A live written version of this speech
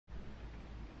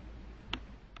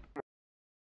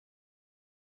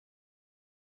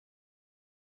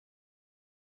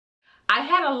I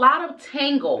had a lot of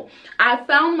tangle. I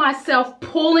found myself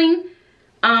pulling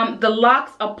the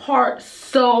locks apart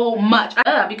so much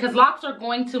because locks are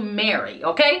going to marry,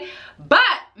 okay? But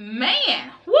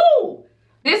man, woo,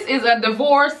 this is a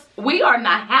divorce we are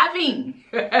not having.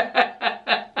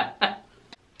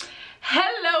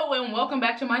 Hello and welcome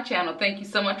back to my channel. Thank you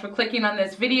so much for clicking on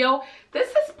this video. This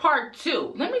is part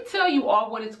 2. Let me tell you all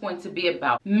what it's going to be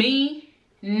about. Me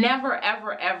never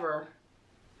ever ever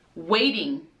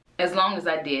waiting as long as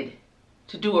I did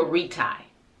to do a retie.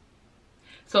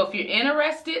 So if you're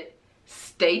interested,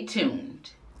 stay tuned.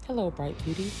 Hello Bright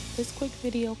Beauty. This quick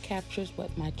video captures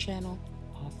what my channel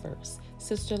offers.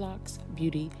 Sister locks,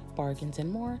 beauty, bargains,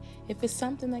 and more. If it's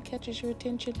something that catches your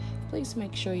attention, please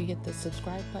make sure you hit the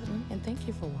subscribe button, and thank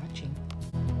you for watching.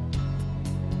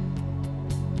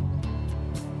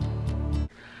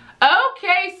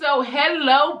 Okay, so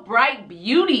hello Bright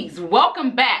Beauties.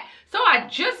 Welcome back. So I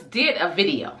just did a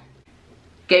video.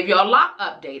 Gave you a lock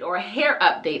update, or a hair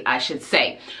update, I should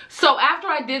say. So after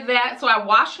I did that, so I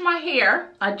washed my hair.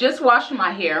 I just washed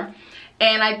my hair,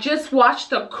 and I just washed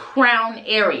the crown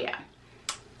area.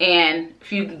 And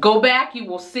if you go back, you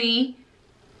will see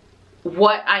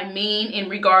what I mean in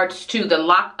regards to the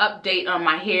lock update on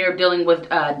my hair, dealing with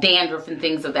dandruff and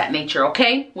things of that nature,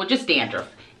 okay? Well, just dandruff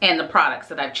and the products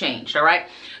that I've changed, all right?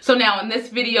 So now in this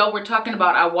video, we're talking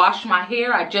about I washed my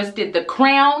hair, I just did the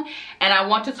crown, and I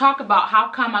want to talk about how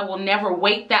come I will never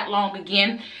wait that long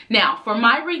again. Now, for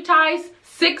my reties,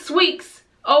 6 weeks,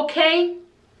 okay?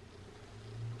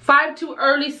 5 too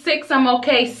early, 6, I'm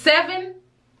okay. 7,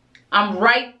 I'm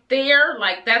right there,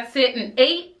 like that's it. And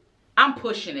 8, I'm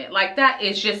pushing it. Like that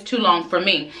is just too long for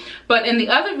me. But in the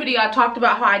other video, I talked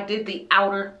about how I did the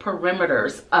outer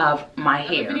perimeters of my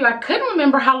hair. Video, I couldn't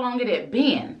remember how long it had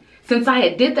been since I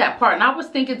had did that part. And I was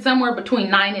thinking somewhere between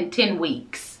 9 and 10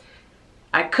 weeks.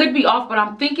 I could be off, but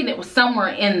I'm thinking it was somewhere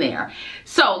in there.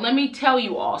 So let me tell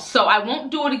you all. So I won't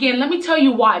do it again. Let me tell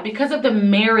you why. Because of the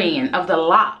marrying of the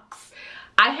locks.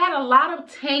 I had a lot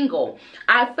of tangle.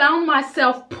 I found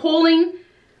myself pulling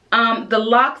the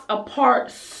locks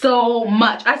apart so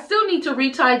much. I still need to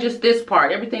retie just this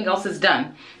part. Everything else is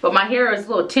done. But my hair is a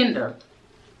little tender.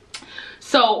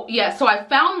 So yeah, so I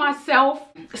found myself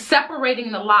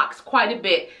separating the locks quite a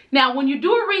bit. Now, when you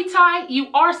do a retie, you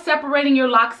are separating your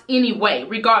locks anyway,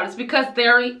 regardless, because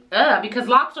because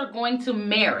locks are going to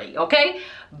marry, okay?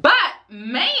 But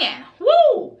man,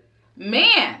 woo,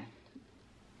 man,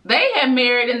 they had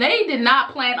married and they did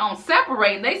not plan on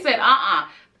separating. They said,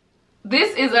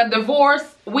 this is a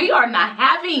divorce we are not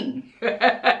having.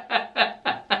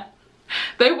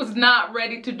 They was not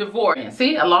ready to divorce.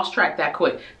 See, I lost track that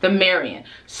quick. The marrying.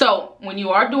 So when you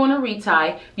are doing a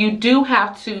retie, you do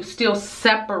have to still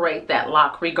separate that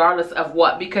lock regardless of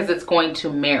what, because it's going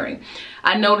to marry.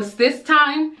 I noticed this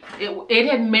time it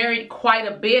had married quite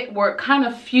a bit, where it kind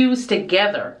of fused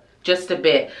together just a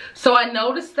bit. So I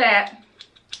noticed that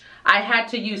I had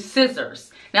to use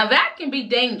scissors. Now that can be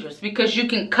dangerous because you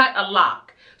can cut a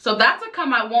lock. So that's how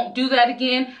come I won't do that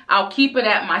again. I'll keep it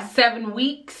at my 7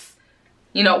 weeks.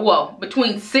 You know, well,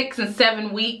 between 6 and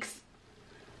 7 weeks.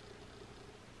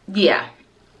 Yeah.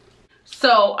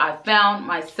 So I found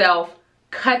myself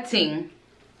cutting,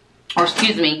 or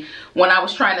excuse me, when I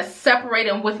was trying to separate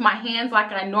them with my hands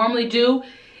like I normally do,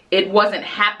 it wasn't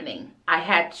happening. I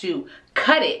had to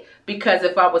cut it because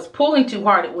if I was pulling too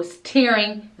hard, it was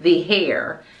tearing the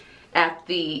hair at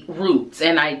the roots,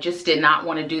 and I just did not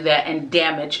want to do that and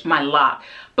damage my lock.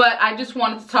 But I just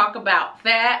wanted to talk about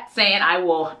that, saying I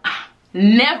will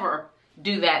never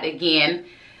do that again.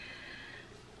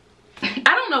 I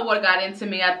don't know what got into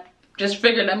me. I just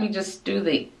figured, let me just do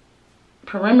the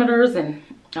perimeters and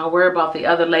I'll worry about the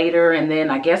other later. And then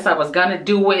I guess I was gonna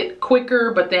do it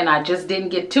quicker, but then I just didn't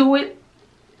get to it,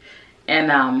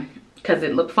 and because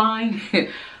it looked fine.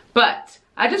 But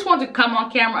I just wanted to come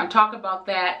on camera and talk about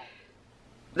that.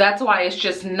 That's why it's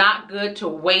just not good to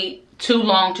wait too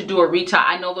long to do a retie.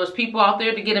 I know there's people out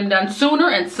there to get them done sooner,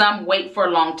 and some wait for a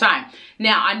long time.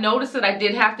 Now, I noticed that I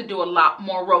did have to do a lot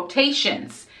more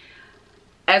rotations,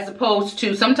 as opposed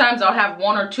to sometimes I'll have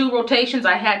 1 or 2 rotations.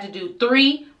 I had to do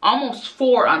 3, almost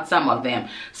 4 on some of them.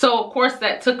 So of course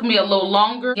that took me a little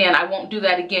longer. Again, I won't do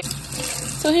that again.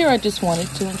 So here I just wanted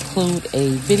to include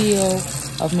a video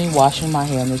of me washing my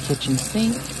hair in the kitchen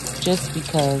sink, just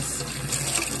because,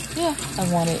 yeah,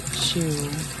 I wanted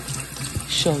to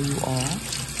show you all.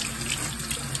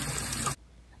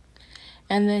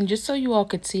 And then just so you all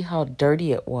could see how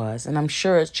dirty it was. And I'm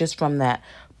sure it's just from that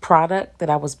product that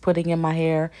I was putting in my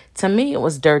hair. To me, it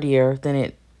was dirtier than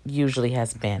it usually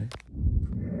has been.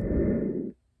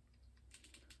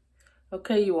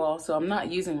 Okay, you all, so I'm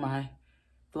not using my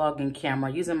vlogging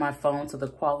camera using my phone, so the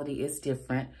quality is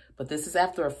different. But this is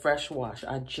after a fresh wash.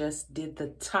 I just did the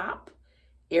top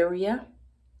area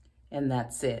and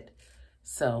that's it.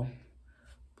 So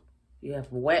you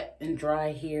have wet and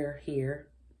dry hair here.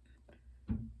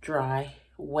 Dry,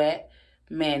 wet.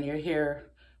 Man, your hair,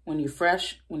 when you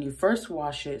first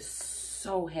wash it,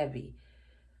 so heavy.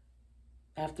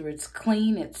 After it's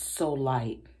clean, it's so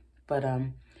light. But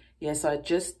yeah, so I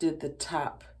just did the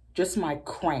top, just my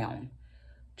crown.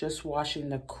 Just washing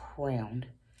the crown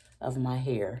of my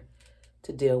hair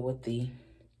to deal with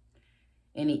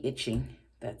any itching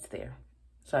that's there.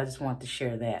 So I just wanted to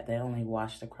share that. I only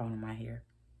washed the crown of my hair.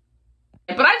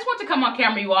 But I just want to come on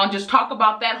camera, you all, and just talk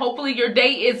about that. Hopefully your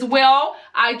day is well.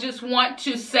 I just want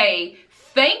to say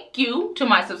thank you to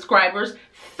my subscribers.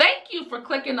 Thank you for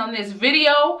clicking on this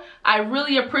video. I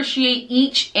really appreciate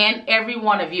each and every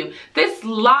one of you. This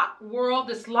lock world,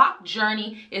 this lock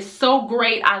journey is so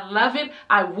great. I love it.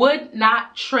 I would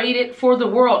not trade it for the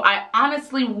world. I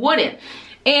honestly wouldn't.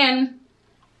 And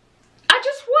I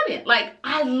just wouldn't. Like,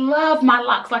 I love my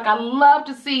locks. Like, I love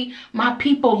to see my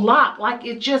people lock. Like,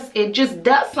 it just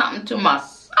does something to my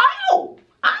soul.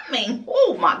 I mean,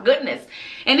 oh my goodness.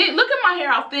 And then look at my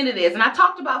hair, how thin it is. And I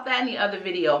talked about that in the other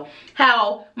video,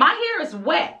 how my hair is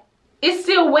wet. It's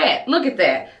still wet. Look at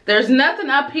that. There's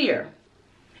nothing up here.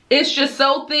 It's just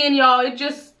so thin, y'all. It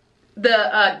just,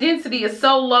 the density is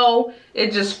so low,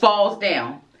 it just falls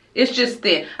down. It's just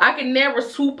thin. I can never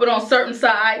swoop it on certain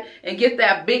side and get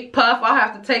that big puff. I'll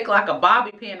have to take like a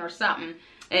bobby pin or something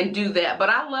and do that. But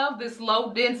I love this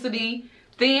low density,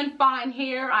 thin, fine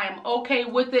hair. I am okay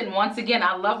with it. And once again,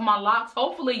 I love my locks.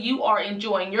 Hopefully you are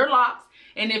enjoying your locks.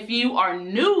 And if you are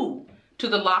new to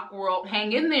the lock world,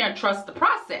 hang in there and trust the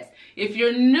process. If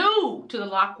you're new to the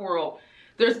lock world,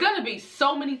 there's going to be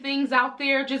so many things out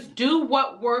there. Just do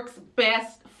what works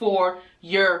best for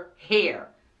your hair.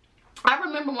 I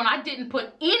remember when I didn't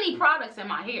put any products in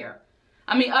my hair.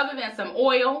 I mean, other than some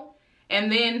oil.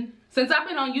 And then since I've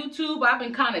been on YouTube, I've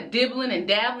been kind of dibbling and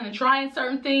dabbling and trying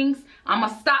certain things. I'm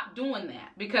going to stop doing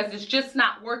that because it's just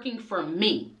not working for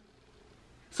me.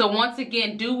 So once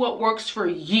again, do what works for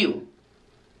you.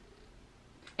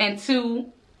 And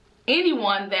to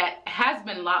anyone that has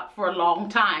been locked for a long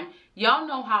time, y'all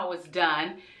know how it's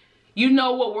done. You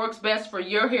know what works best for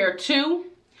your hair too.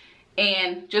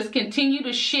 And just continue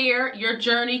to share your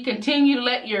journey. Continue to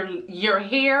let your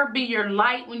hair be your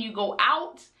light when you go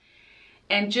out.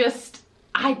 And just,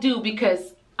 I do,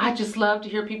 because I just love to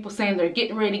hear people saying they're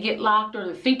getting ready to get locked, or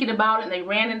they're thinking about it and they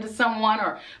ran into someone,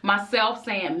 or myself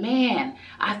saying, man,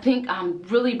 I think I'm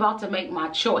really about to make my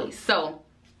choice. So,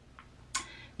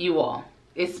 you all,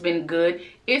 it's been good.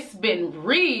 It's been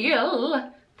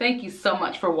real. Thank you so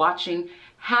much for watching.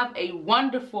 Have a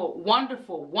wonderful,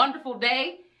 wonderful, wonderful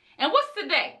day. And what's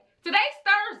today? Today's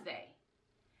Thursday.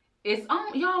 It's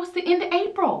y'all, it's the end of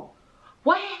April.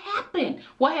 What happened?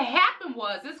 What had happened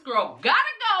was this girl gotta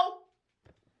go.